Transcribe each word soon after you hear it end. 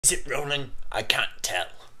Is it rolling? I can't tell.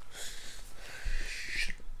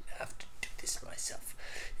 Shouldn't have to do this myself.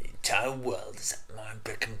 The entire world is at my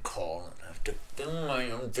beck and call, and I have to film my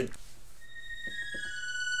own video.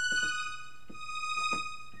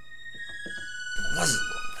 Was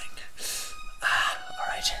rolling.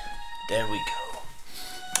 Alright. There we go.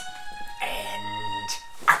 And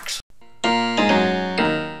action.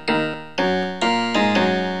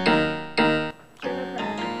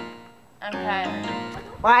 I'm Kyleigh.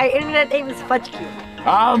 My internet name is Fudge Cube.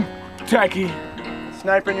 I'm Techy.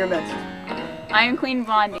 SniperInYourMidst. I am Queen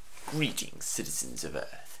Blondie. Greetings, citizens of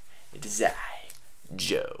Earth. It is I,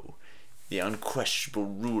 Joe, the unquestionable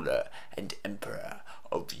ruler and emperor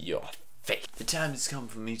of your fate. The time has come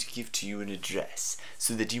for me to give to you an address,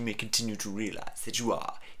 so that you may continue to realize that you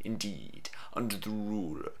are, indeed, under the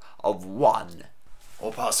rule of one,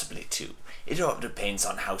 or possibly two. It all depends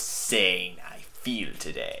on how sane I feel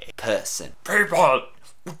today. Person. People!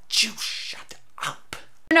 Would you shut up?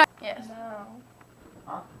 No. Yes.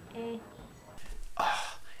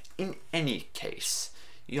 In any case,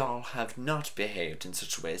 y'all have not behaved in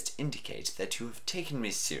such a way as to indicate that you have taken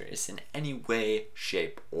me serious in any way,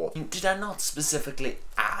 shape, or form. Did I not specifically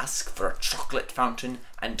ask for a chocolate fountain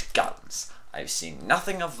and guns? I've seen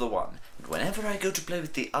nothing of the one, and whenever I go to play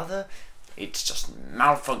with the other, it just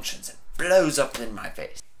malfunctions and blows up in my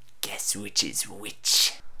face. Guess which is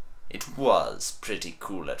which? It was pretty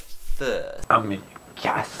cool at first. I'm in a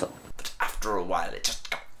castle. But after a while it just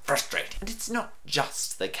got frustrating. And it's not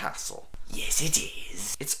just the castle. Yes, it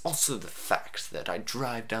is. It's also the fact that I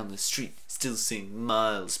drive down the street still seeing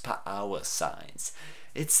miles per hour signs.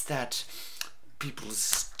 It's that people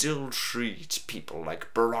still treat people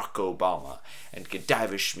like Barack Obama and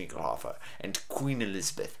Kyleigh Shcmegalhoffer and Queen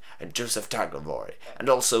Elizabeth and Joseph Tagliavore and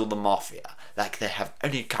also the Mafia like they have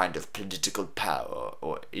any kind of political power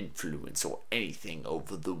or influence or anything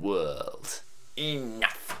over the world.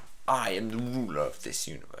 Enough! I am the ruler of this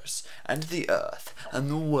universe, and the Earth, and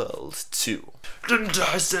the world too. Didn't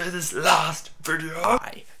I say this last video?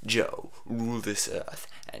 I, Joe, rule this Earth,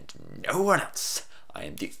 and no one else. I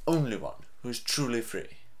am the only one who is truly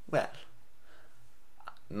free. Well,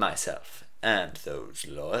 myself, and those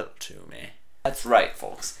loyal to me. That's right,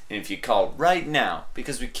 folks, and if you call right now,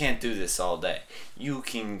 because we can't do this all day, you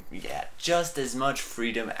can get just as much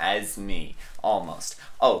freedom as me, almost.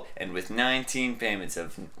 Oh, and with 19 payments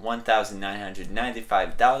of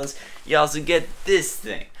 $1,995, you also get this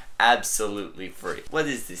thing, absolutely free. What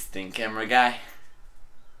is this thing, camera guy?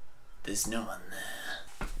 There's no one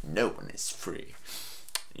there. No one is free.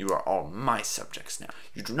 You are all my subjects now.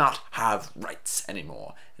 You do not have rights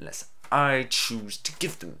anymore, unless I choose to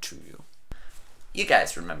give them to you. You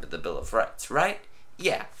guys remember the Bill of Rights, right?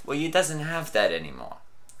 Yeah, well, you doesn't have that anymore.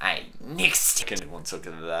 I nixed it. Anyone took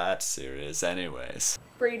it that serious anyways.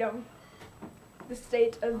 Freedom. The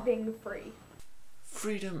state of being free.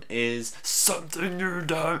 Freedom is something you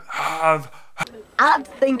don't have. I'll have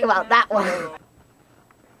to think about that one.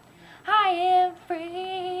 I am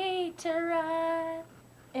free to run.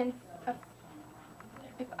 And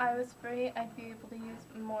if I was free, I'd be able to use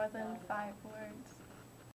more than 5 words.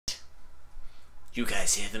 You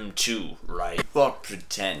guys hear them too, right? You all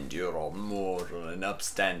pretend you're all moral and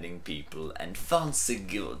upstanding people and fonts the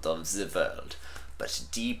good of the world. But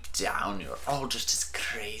deep down, you're all just as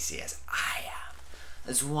crazy as I am.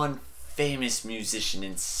 As one famous musician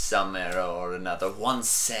in some era or another once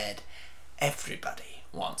said, everybody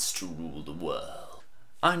wants to rule the world.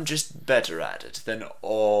 I'm just better at it than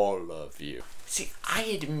all of you. See, I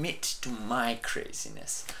admit to my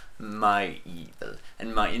craziness, my evil,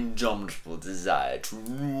 and my indomitable desire to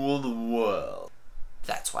rule the world.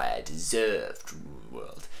 That's why I deserve to rule the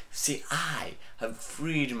world. See, I have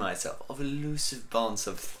freed myself of elusive bonds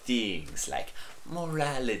of things like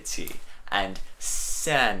morality and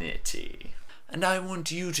sanity. And I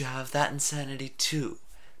want you to have that insanity too.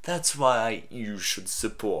 That's why you should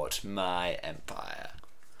support my empire.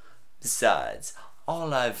 Besides,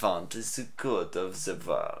 all I want is the good of the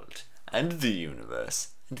world, and the universe,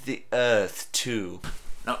 and the Earth too.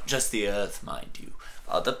 Not just the Earth, mind you.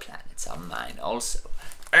 Other planets are mine also.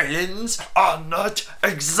 Aliens are not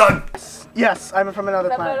exempt! Yes, I'm from another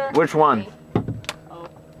planet. Which one?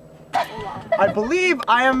 I believe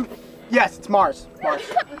I am... Yes, it's Mars. Mars.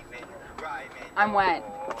 I'm wet.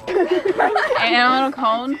 And I'm a little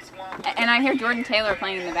cold. And I hear Jordan Taylor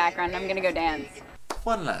playing in the background. I'm gonna go dance.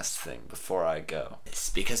 One last thing before I go. It's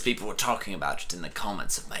because people were talking about it in the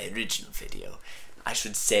comments of my original video. I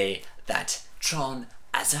should say that Tron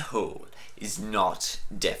as a whole is not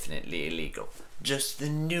definitely illegal. Just the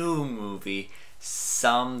new movie,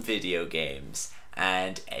 some video games,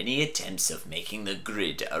 and any attempts of making the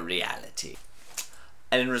grid a reality.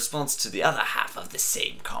 And in response to the other half of the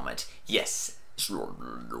same comment, yes,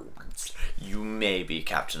 you may be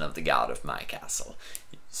captain of the guard of my castle.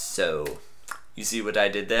 So, you see what I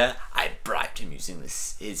did there? I bribed him using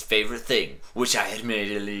his favorite thing, which I had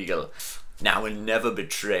made illegal. Now he'll never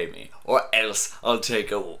betray me, or else I'll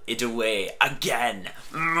take it away again.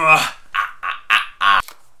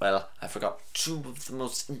 Well, I forgot two of the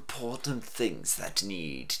most important things that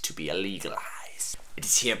need to be illegalized. It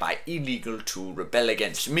is hereby illegal to rebel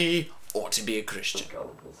against me or to be a Christian.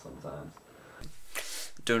 Sometimes.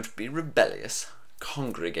 Don't be rebellious.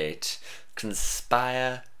 Congregate,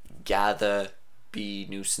 conspire, gather, be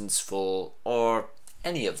nuisanceful, or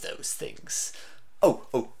any of those things.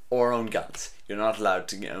 Or own guns. You're not allowed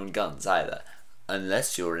to own guns either,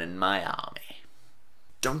 unless you're in my army.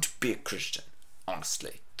 Don't be a Christian.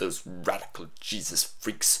 Honestly, those radical Jesus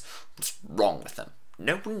freaks, what's wrong with them?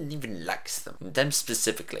 No one even likes them. Them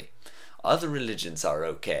specifically. Other religions are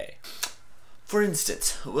okay. For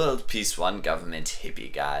instance, World Peace One government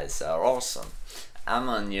hippie guys are awesome. I'm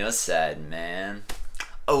on your side, man.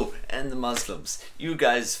 Oh, and the Muslims. You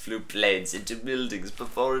guys flew planes into buildings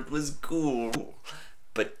before it was cool.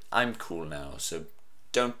 But I'm cool now, so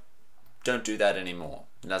don't do that anymore,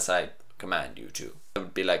 unless I command you to. It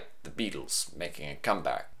would be like the Beatles making a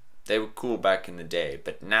comeback. They were cool back in the day,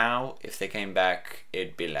 but now, if they came back,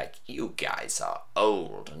 it'd be like, you guys are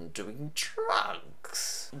old and doing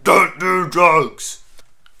drugs. Don't do drugs!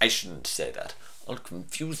 I shouldn't say that. I'll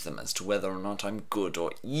confuse them as to whether or not I'm good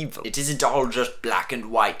or evil. It isn't all just black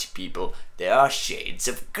and white, people. There are shades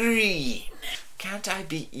of green. Can't I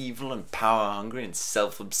be evil and power-hungry and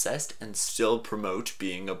self-obsessed and still promote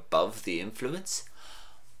being above the influence?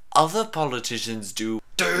 Other politicians do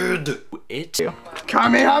it.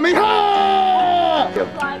 Kamehameha!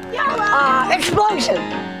 Explosion!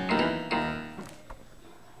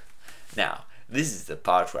 Now, this is the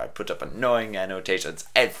part where I put up annoying annotations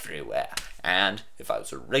everywhere. And if I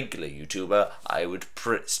was a regular YouTuber, I would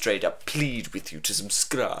straight up plead with you to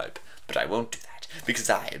subscribe. But I won't do that, because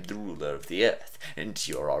I am the ruler of the earth, and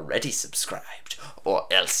you're already subscribed, or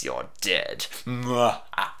else you're dead.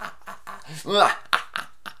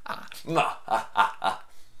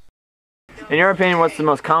 In your opinion, what's the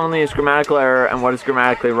most commonly used grammatical error, and what is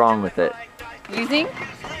grammatically wrong with it? Using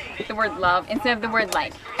the word love instead of the word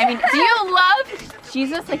like. I mean, do you love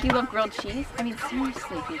Jesus like you love grilled cheese? I mean,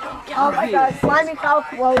 seriously, people. Oh my god, slimy cow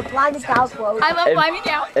quote, slimy cow quote. I love slimy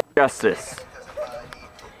cow. Justice.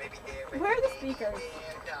 Where are the speakers?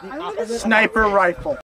 Sniper rifle.